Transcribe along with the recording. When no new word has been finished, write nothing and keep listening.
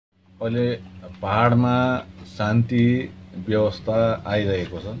अहिले पहाडमा शान्ति व्यवस्था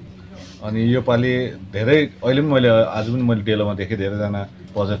आइरहेको छ अनि यो पालि धेरै अहिले पनि मैले आज पनि मैले डेलोमा देखेँ धेरैजना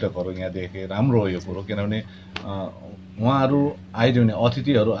पर्यटकहरू यहाँ देखेँ। राम्रो हो यो कुरो, किनभने उहाँहरू आइदियो भने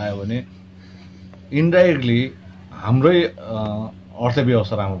अतिथिहरू आयो भने इन्डाइरेक्टली हाम्रै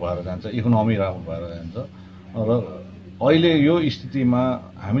अर्थव्यवस्था राम्रो भएर जान्छ, इकोनोमी राम्रो भएर जान्छ। र अहिले यो स्थितिमा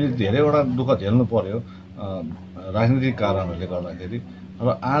हामीले धेरैवटा दुःख झेल्नु पर्यो राजनीतिक कारणहरूले गर्दाखेरि।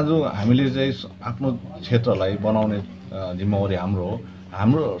 र आज हामीले चाहिँ आफ्नो क्षेत्रलाई बनाउने जिम्मेवारी हाम्रो हो।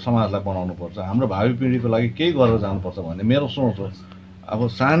 हाम्रो समाजलाई बनाउनु पर्छ, हाम्रो भावी पिँढीको लागि केही गरेर जानुपर्छ भन्ने मेरो सोच हो। अब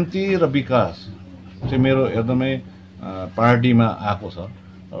शान्ति र विकास चाहिँ मेरो एकदमै पार्टीमा आएको छ।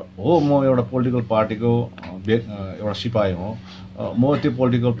 हो, म एउटा पोलिटिकल पार्टीको एउटा सिपाही हो। म त्यो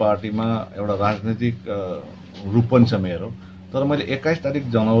पोलिटिकल पार्टीमा एउटा राजनीतिक रूप पनि छ मेरो। तर मैले 21 तारिक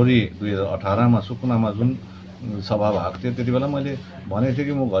जनवरी 2018 मा सुकुनामा जुन सभा भएको थियो त्यति बेला मैले भनेको थिएँ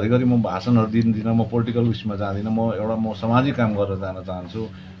कि म घरिघरि म भाषणहरू दिन्दिनँ, म पोलिटिकल उयसमा जाँदिनँ, म सामाजिक काम गरेर जान चाहन्छु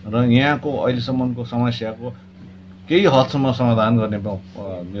र यहाँको अहिलेसम्मको समस्याको केही हदसम्म समाधान गर्ने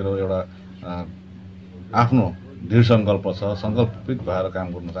मेरो एउटा आफ्नो दृढ सङ्कल्प छ। सङ्कल्पित भएर काम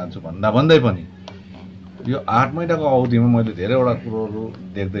गर्न चाहन्छु भन्दै पनि यो 8 महिनाको अवधिमा मैले धेरैवटा कुरोहरू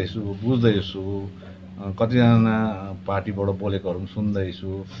देख्दैछु, बुझ्दैछु, कतिजना पार्टीबाट बोलेकोहरू पनि सुन्दैछु।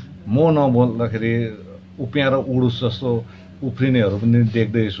 म नबोल्दाखेरि उप्याएर उडुस जस्तो उफ्रिनेहरू पनि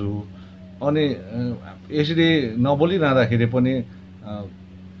देख्दैछु। अनि यसरी नबोलिरहँदाखेरि पनि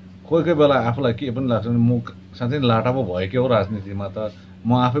कोही कोही बेला आफूलाई के पनि लाग्छ भने म साँच्चै लाटा पो भयो के हो राजनीतिमा, त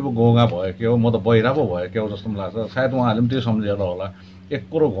म आफै पो गोगा भयो के हो, म त बहिरा पो भयो के हो जस्तो पनि लाग्छ। सायद उहाँहरूले पनि त्यो सम्झेर होला।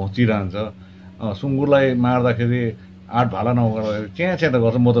 एकरो घोचिरहन्छ, सुँगुरलाई मार्दाखेरि 8 भाला नगर्दाखेरि च्याँ च्याँ त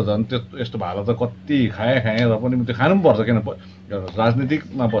गर्छ। म त झन् त्यो यस्तो भाला त कति खाएँ र पनि त्यो खानु पनि पर्छ, किन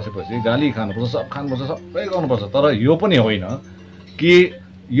राजनीतिकमा बसेपछि गाली खानुपर्छ, सब खानुपर्छ, सबै गर्नुपर्छ। तर यो पनि होइन कि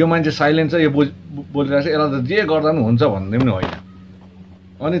यो मान्छे साइलेन्ट छ, यो बोलिरहेको छ, यसलाई त जे गर्दा पनि हुन्छ भन्ने पनि होइन।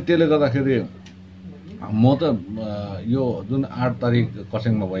 अनि त्यसले गर्दाखेरि म त यो जुन 8 तारिक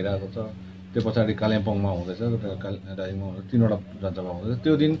खरसाङमा भइरहेको छ, त्यो पछाडि कालिम्पोङमा हुँदैछ, दार्जिलिङमा हुँदैछ, 3वटा जनसभा हुँदैछ।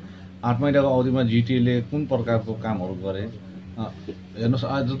 त्यो दिन 8 महिनाको अवधिमा जिटिएले कुन प्रकारको कामहरू गरे हेर्नुहोस्।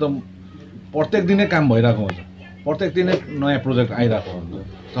 आज त प्रत्येक दिनै काम भइरहेको हुन्छ, प्रत्येक दिनै नयाँ प्रोजेक्ट आइरहेको हुन्छ,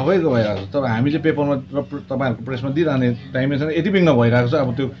 सबैको भइरहेको छ। तर हामीले पेपरमा र तपाईँहरूको प्रेसमा दिइरहने टाइमै छैन, यति बिघ्न भइरहेको छ। अब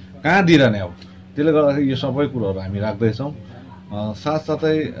त्यो कहाँ दिइरहने? अब त्यसले गर्दाखेरि यो सबै कुरोहरू हामी राख्दैछौँ।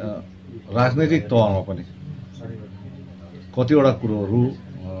 साथसाथै राजनैतिक तहमा पनि कतिवटा कुरोहरू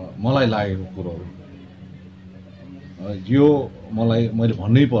मलाई लागेको कुरोहरू यो मैले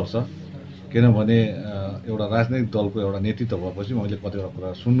भन्नै पर्छ, किनभने एउटा राजनैतिक दलको एउटा नेतृत्व भएपछि मैले कतिवटा कुरा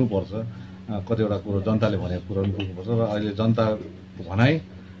सुन्नुपर्छ, कतिवटा कुरो जनताले भनेको कुरो पनि बुझ्नुपर्छ। र अहिले जनताको भनाइ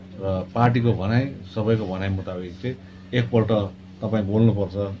र पार्टीको भनाइ सबैको भनाइ मुताबिक चाहिँ एकपल्ट तपाईँ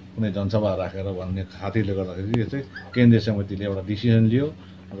बोल्नुपर्छ कुनै जनसभा राखेर भन्ने खातिरले गर्दाखेरि यो चाहिँ केन्द्रीय समितिले एउटा डिसिजन लियो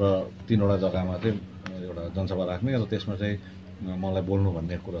र 3वटा जग्गामा चाहिँ एउटा जनसभा राख्ने र त्यसमा चाहिँ मलाई बोल्नु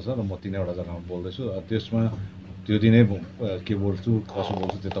भन्ने कुरा छ र म 3वटा जग्गामा बोल्दैछु। त्यसमा त्यो दिनै के बोल्छु कसो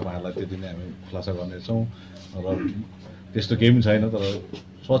बोल्छु त्यो तपाईँहरूलाई त्यो दिनै हामी खुलासा गर्नेछौँ। र त्यस्तो केही पनि छैन, तर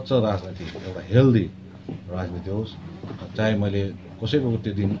स्वच्छ राजनीति, एउटा हेल्दी राजनीति होस्। चाहे मैले कसैको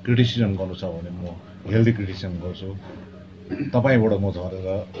त्यो दिन क्रिटिसिजम गर्नु छ भने म हेल्दी क्रिटिसिजम गर्छु। तपाईँबाट म झरेर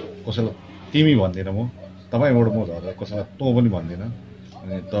कसैलाई तिमी भन्दिनँ, म तपाईँबाट म झरेर कसैलाई तँ पनि भन्दिनँ।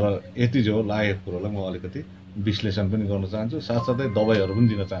 अनि तर यति जो लागेको कुरोलाई म अलिकति विश्लेषण पनि गर्न चाहन्छु, साथसाथै दबाईहरू पनि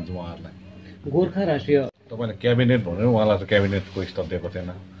दिन चाहन्छु उहाँहरूलाई। गोर्खा राष्ट्रिय तपाईँले क्याबिनेट भनेर उहाँलाई त क्याबिनेटको स्तर दिएको थिएन,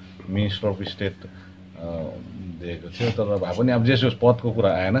 मिनिस्टर अफ स्टेट दिएको थियो। तर भए पनि अब जेसोस् पदको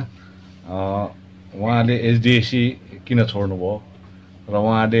कुरा आएन। उहाँले एसडिएसी किन छोड्नुभयो र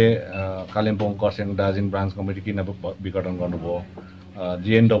उहाँले कालिम्पोङ, खरसाङ, दार्जिलिङ ब्रान्च कमिटी किन विघटन गर्नुभयो,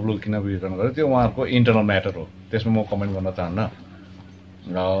 जिएनडब्ल्यू किन विघटन गर्यो, त्यो उहाँहरूको इन्टरनल म्याटर हो, त्यसमा म कमेन्ट गर्न चाहन्न।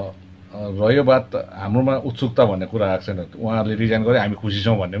 र यो बात हाम्रोमा उत्सुकता भन्ने कुरा आएको छैन। उहाँहरूले रिजाइन गरे हामी खुसी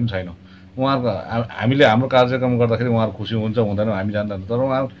छौँ भन्ने पनि छैन। उहाँहरूको हामीले हाम्रो कार्यक्रम गर्दाखेरि उहाँहरू खुसी हुन्छ हुँदैन हामी जान्दैन। तर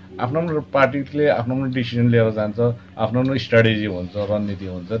उहाँहरू आफ्नो आफ्नो पार्टीले आफ्नो आफ्नो डिसिजन लिएर जान्छ, आफ्नो आफ्नो स्ट्राटेजी हुन्छ, रणनीति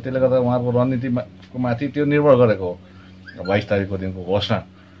हुन्छ। त्यसले गर्दा उहाँहरूको रणनीतिको माथि त्यो निर्भर गरेको हो 22 तारिकको दिनको घोषणा।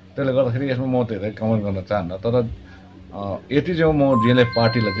 त्यसले गर्दाखेरि यसमा म धेरै कमेन्ट गर्न चाहन्न। तर यति चाहिँ म जिएलएफ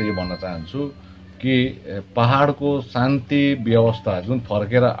पार्टीलाई चाहिँ यो भन्न चाहन्छु कि पहाडको शान्ति व्यवस्था जुन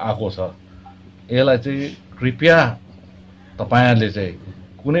फर्केर आएको छ यसलाई चाहिँ कृपया तपाईँहरूले चाहिँ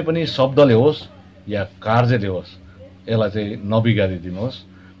कुनै पनि शब्दले होस् या कार्यले होस् यसलाई चाहिँ नबिगारिदिनुहोस्।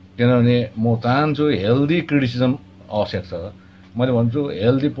 किनभने म चाहन्छु हेल्दी क्रिटिसिजम आवश्यक छ। मैले भन्छु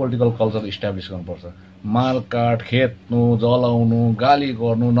हेल्दी पोलिटिकल कल्चर इस्टाब्लिस गर्नुपर्छ। मारकाट, खेद्नु, जलाउनु, गाली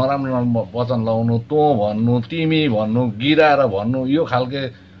गर्नु, नराम्रो नराम्रो वचन लाउनु, तँ भन्नु, तिमी भन्नु, गिराएर भन्नु, यो खालके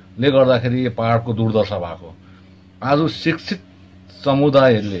ले गर्दाखेरि पहाडको दुर्दशा भएको। आज शिक्षित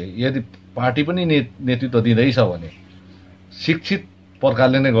समुदायले यदि पार्टी पनि नेतृत्व दिँदैछ भने शिक्षित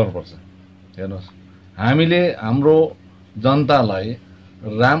प्रकारले नै गर्नुपर्छ। हेर्नुहोस्, हामीले हाम्रो जनतालाई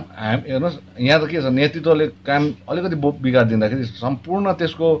हेर्नुहोस्, यहाँ त के छ, नेतृत्वले काम अलिकति बिगारिदिँदाखेरि सम्पूर्ण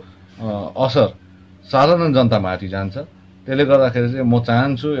त्यसको असर साधारण जनतामाथि जान्छ। त्यसले गर्दाखेरि चाहिँ म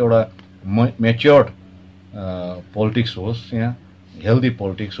चाहन्छु एउटा मेच्योर्ड पोलिटिक्स होस्, यहाँ हेल्दी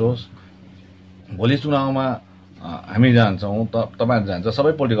पोलिटिक्स होस्। भोलि चुनावमा हामी जान्छौँ, तपाईहरु जान्छ,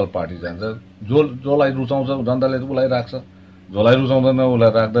 सबै पोलिटिकल पार्टी जान्छ। जसलाई रुचाउँछ जनताले उसलाई राख्छ, जसलाई रुचाउँदैन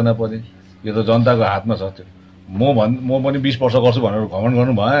उसलाई राख्दैन पनि। यो त जनताको हातमा छ। त्यो म पनि 20 वर्ष गर्छु भनेर घमण्ड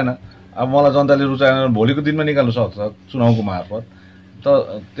गर्नु भएन। अब मलाई जनताले रुचाएन भोलिको दिनमा निकाल्नु सक्छ चुनावको मार्फत। त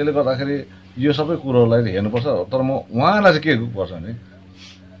त्यसले गर्दाखेरि यो सबै कुरोहरूलाई हेर्नुपर्छ। तर म उहाँलाई चाहिँ के गर्छ भने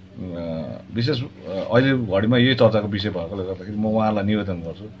विशेष अहिले घडीमा यही चर्चाको विषय भएकोले गर्दाखेरि म उहाँलाई निवेदन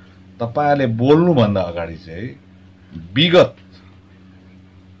गर्छु, तपाईहरुले बोल्नुभन्दा अगाडि चाहिँ विगत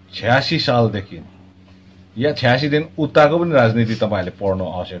 86 सालदेखि या 86 देखि उताको पनि राजनीति तपाईहरुले पढ्नु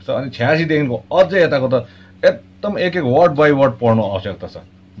आवश्यक छ। अनि 86 देखिको अझै यताको त एकदम एक वर्ड बाई वर्ड पढ्नु आवश्यकता छ।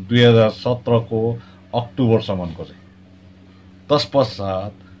 2017 को अक्टोबरसम्मको चाहिँ।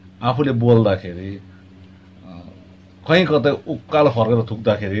 तत्पश्चात आफूले बोल्दाखेरि कहीँ कतै उकालो फर्केर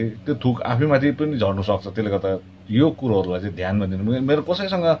थुक्दाखेरि त्यो थुक आफैमाथि पनि झर्नु सक्छ। त्यसले गर्दा यो कुरोहरूलाई चाहिँ ध्यानमा दिनु। मेरो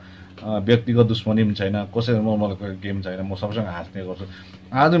कसैसँग व्यक्तिगत दुश्मनी पनि छैन, कसैसँग मलाई गेम छैन, म सबैसँग हाँस्ने गर्छु।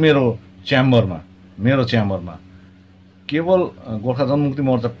 आज मेरो च्याम्बरमा केवल गोर्खा जनमुक्ति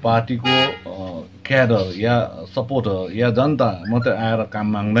मोर्चा पार्टीको क्याडर या सपोर्टर या जनता मात्रै आएर काम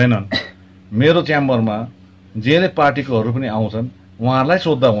माग्दैनन्। मेरो च्याम्बरमा जेले पार्टीकोहरू पनि आउँछन्, उहाँहरूलाई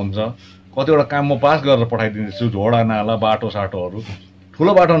सोद्धा हुन्छ। कतिवटा काम म पास गरेर पठाइदिन्छु, झोडा नाला बाटोसाटोहरू,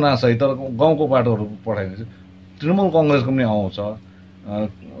 ठुलो बाटो नसही तर गाउँको बाटोहरू पठाइदिन्छु। तृणमूल कङ्ग्रेसको पनि आउँछ।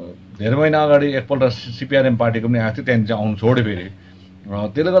 धेरै महिना अगाडि एकपल्ट सिपिआरएम पार्टीको पनि आएको थियो, त्यहाँदेखि चाहिँ आउनु छोड्यो फेरि।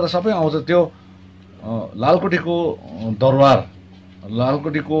 त्यसले गर्दा सबै आउँछ। त्यो लालकोटीको दरबार,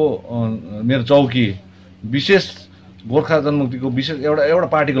 लालकोटीको मेरो चौकी विशेष गोर्खा जनमुक्तिको विशेष एउटा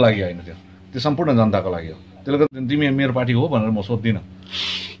पार्टीको लागि होइन, त्यो सम्पूर्ण जनताको लागि हो। त्यसले गर्दा तिमी मेरो पार्टी हो भनेर म सोध्दिनँ।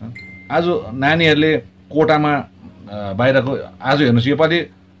 आज नानीहरूले कोटामा बाहिरको आज हेर्नुहोस्, योपालि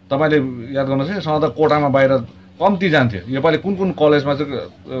तपाईँले याद गर्नुहोस् है, सधैँ कोटामा बाहिर कम्ती जान्थ्यो। योपालि कुन कुन कलेजमा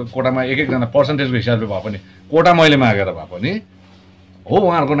चाहिँ कोटामा एक-एकजना पर्सेन्टेजको हिसाबले भए पनि कोटा मैले मागेर भए पनि हो,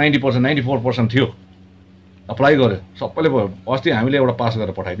 उहाँहरूको 90%, 94% थियो, अप्लाई गर्यो सबैले। अस्ति हामीले एउटा पास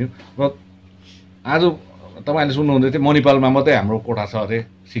गरेर पठाइदियौँ। र आज तपाईँहरूले सुन्नुहुँदै थियो मणिपालमा मात्रै हाम्रो कोठा छ अरे,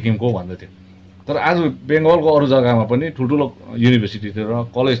 सिक्किमको भन्दै थियो। तर आज बेङ्गलको अरू जग्गामा पनि ठुल्ठुलो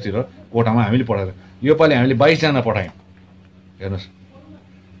युनिभर्सिटीतिर कलेजतिर कोटामा हामीले पठाएको। योपालि हामीले 22 जना पठायौँ। हेर्नुहोस्,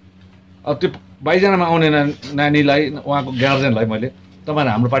 अब त्यो 22 जनामा आउने नानीलाई, उहाँको गार्जेनलाई मैले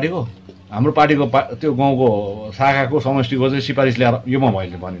तपाईँहरू हाम्रो पार्टीको त्यो गाउँको शाखाको समष्टिको चाहिँ सिफारिस ल्याएर यो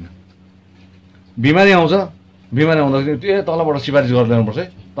मैले भनिनँ। बिमारी आउँछ, बिमारी आउँदाखेरि त्यो तलबाट सिफारिस गरेर ल्याउनुपर्छ है,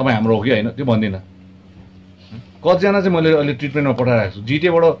 तपाईँ हाम्रो हो कि होइन त्यो भन्दिनँ। कतिजना चाहिँ मैले अहिले ट्रिटमेन्टमा पठाइरहेको छु।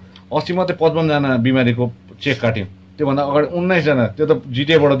 जिटिएबाट अस्ति मात्रै 55 जना बिमारीको चेक काट्यौँ। त्योभन्दा अगाडि 19 जना। त्यो त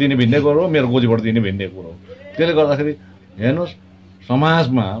जिटिएबाट दिने भिन्दै कुरो हो, मेरो गोजीबाट दिने भिन्दै कुरो हो। त्यसले गर्दाखेरि हेर्नुहोस्,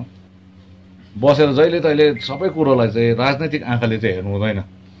 समाजमा बसेर जहिले तहिले सबै कुरोलाई चाहिँ राजनैतिक आँखाले चाहिँ हेर्नु हुँदैन।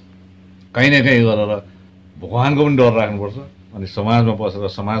 कहीँ न कहीँ गरेर भगवानको पनि डर राख्नुपर्छ। अनि समाजमा बसेर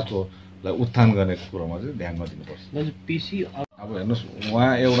समाजकोलाई उत्थान गर्ने कुरोमा चाहिँ ध्यानमा दिनुपर्छ। अब हेर्नुहोस्,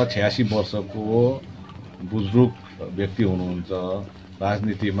 उहाँ एउटा 86 वर्षको बुजुर्ग व्यक्ति हुनुहुन्छ,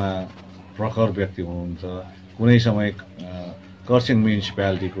 राजनीतिमा प्रखर व्यक्ति हुनुहुन्छ, कुनै समय कर्सियङ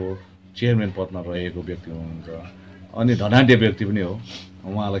म्युनिसिपालिटीको चेयरम्यान पदमा रहेको व्यक्ति हुनुहुन्छ, अनि धनाढ्य व्यक्ति पनि हो।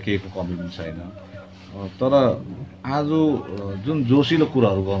 उहाँलाई केहीको कमी पनि छैन। तर आज जुन जोसिलो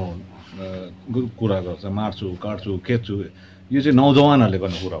कुराहरू कुरा गर्छ, मार्छु काट्छु खेच्छु, यो चाहिँ नौजवानहरूले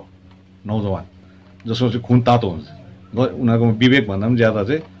गर्ने कुरा हो। नौजवान जसको चाहिँ खुन तातो हुन्छ, उनीहरूको विवेक भन्दा पनि ज्यादा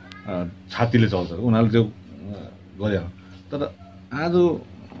चाहिँ छातीले चल्छ, उनीहरूले त्यो गरे। तर आज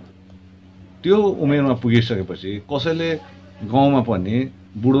त्यो उमेरमा पुगिसकेपछि कसैले गाउँमा पनि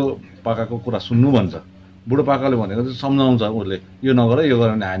बुढोपाकाको कुरा सुन्नु भन्छ। बुढोपाकाले भनेको चाहिँ सम्झाउँछ, उसले यो नगर यो गर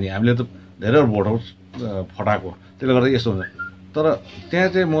भने हामीले त धेरै भोटहरू फटाएको, त्यसले गर्दा यस्तो हुन्छ। तर त्यहाँ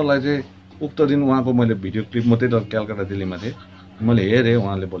चाहिँ मलाई चाहिँ उक्त दिन उहाँको मैले भिडियो क्लिप मात्रै त कलकत्ता दिल्लीमा थिएँ, मैले हेरेँ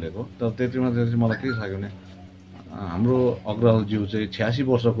उहाँले बोलेको। तर त्यतिमा चाहिँ मलाई के लाग्यो भने हाम्रो अग्रवालज्यू चाहिँ 86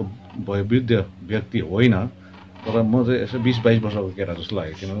 वर्षको वयोवृद्ध व्यक्ति होइन, तर म चाहिँ यसो 20-22 वर्षको केटा जस्तो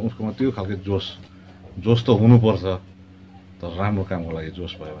लाग्यो। किनभने उसकोमा त्यो खालको जोस त हुनुपर्छ। तर राम्रो कामको लागि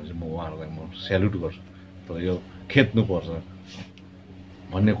जोस भयो भने चाहिँ म उहाँहरूलाई म स्याल्युट गर्छु। तर यो खेद्नुपर्छ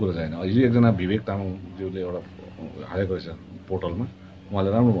भन्ने कुरो छैन। यो एकजना विवेक तामाङज्यूले एउटा हालेको रहेछ पोर्टलमा, उहाँले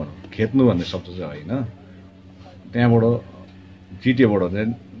राम्रो भन्नु खेद्नु भन्ने शब्द चाहिँ होइन त्यहाँबाट जिटिएबाट चाहिँ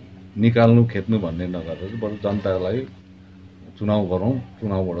निकाल्नु खेद्नु भन्ने नगरेर बरु जनतालाई चुनाव गरौँ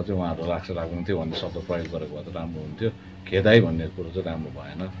चुनावबाट चाहिँ उहाँहरू राख्नुहुन्थ्यो भन्ने शब्द प्रयोग गरेको भए त राम्रो हुन्थ्यो खेदाइ भन्ने कुरो चाहिँ राम्रो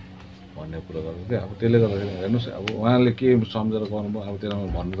भएन भन्ने कुरो गरेको थियो अब त्यसले गर्दाखेरि हेर्नुहोस् अब उहाँले के सम्झेर गर्नुभयो अब त्यसमा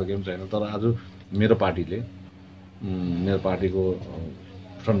भन्नु त केही पनि छैन तर आज मेरो पार्टीको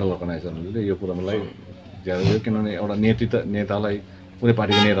फ्रन्टल अर्गनाइजेसनहरूले यो कुरालाई ज्यादा किनभने एउटा नेतालाई कुनै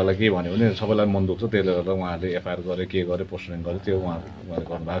पार्टीको नेतालाई के भन्यो भने सबैलाई मन दुख्छ त्यसले गर्दा उहाँहरूले एफआइआर गरे के गरे पोस्टरिङ गरे त्यो उहाँले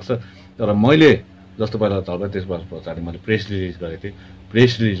गर्नुभएको छ तर मैले जस्तो पहिला चल्दा त्यस पछाडि मैले प्रेस रिलिज गरेको थिएँ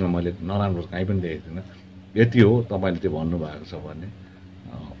प्रेस रिलिजमा मैले नराम्रो कहीँ पनि देखेको थिइनँ यति हो तपाईँले त्यो भन्नुभएको छ भने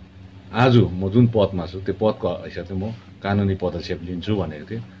आज म जुन पदमा छु त्यो पदको हैसियतले म कानुनी पदक्षेप लिन्छु भनेको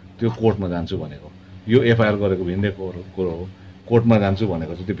थिएँ त्यो कोर्टमा जान्छु भनेको यो एफआइआर गरेको भिन्दै कुरो हो कोर्टमा जान्छु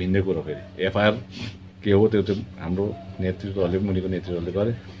भनेको चाहिँ त्यो भिन्दै कुरो फेरि एफआइआर के हो त्यो चाहिँ हाम्रो नेतृत्वहरूले मुनिको नेतृत्वले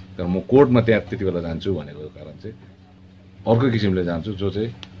गरे तर म कोर्टमा त्यहाँ त्यति बेला जान्छु भनेको कारण चाहिँ अर्को किसिमले जान्छु जो चाहिँ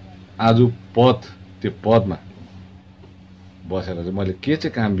आज त्यो पदमा बसेर चाहिँ मैले के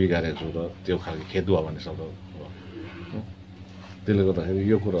चाहिँ काम बिगारेको छु र त्यो खालको खेदुवा भन्ने शब्द हो त्यसले गर्दाखेरि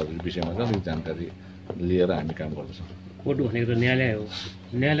यो कुरोहरू विषयमा चाहिँ अलिक जानकारी लिएर हामी काम गर्दछौँ कोर्ट भनेको त न्यायालय हो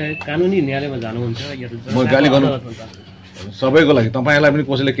न्यायालय कानुनी न्यायालयमा जानुहुन्छ म गाली गर्नु सबैको लागि तपाईँलाई पनि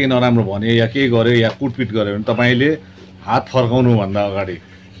कसैले केही नराम्रो भने या केही गर्यो या कुटपिट गर्यो भने तपाईँले हात फर्काउनुभन्दा अगाडि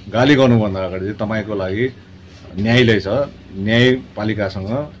गाली गर्नुभन्दा अगाडि चाहिँ तपाईँको लागि न्यायालय छ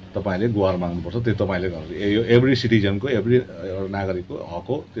न्यायपालिकासँग तपाईँले गुहार माग्नुपर्छ त्यो तपाईँले गर्नु यो एभ्री सिटिजनको एभ्री नागरिकको हक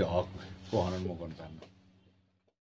हो त्यो हकको हनन म गर्न चाहन्छु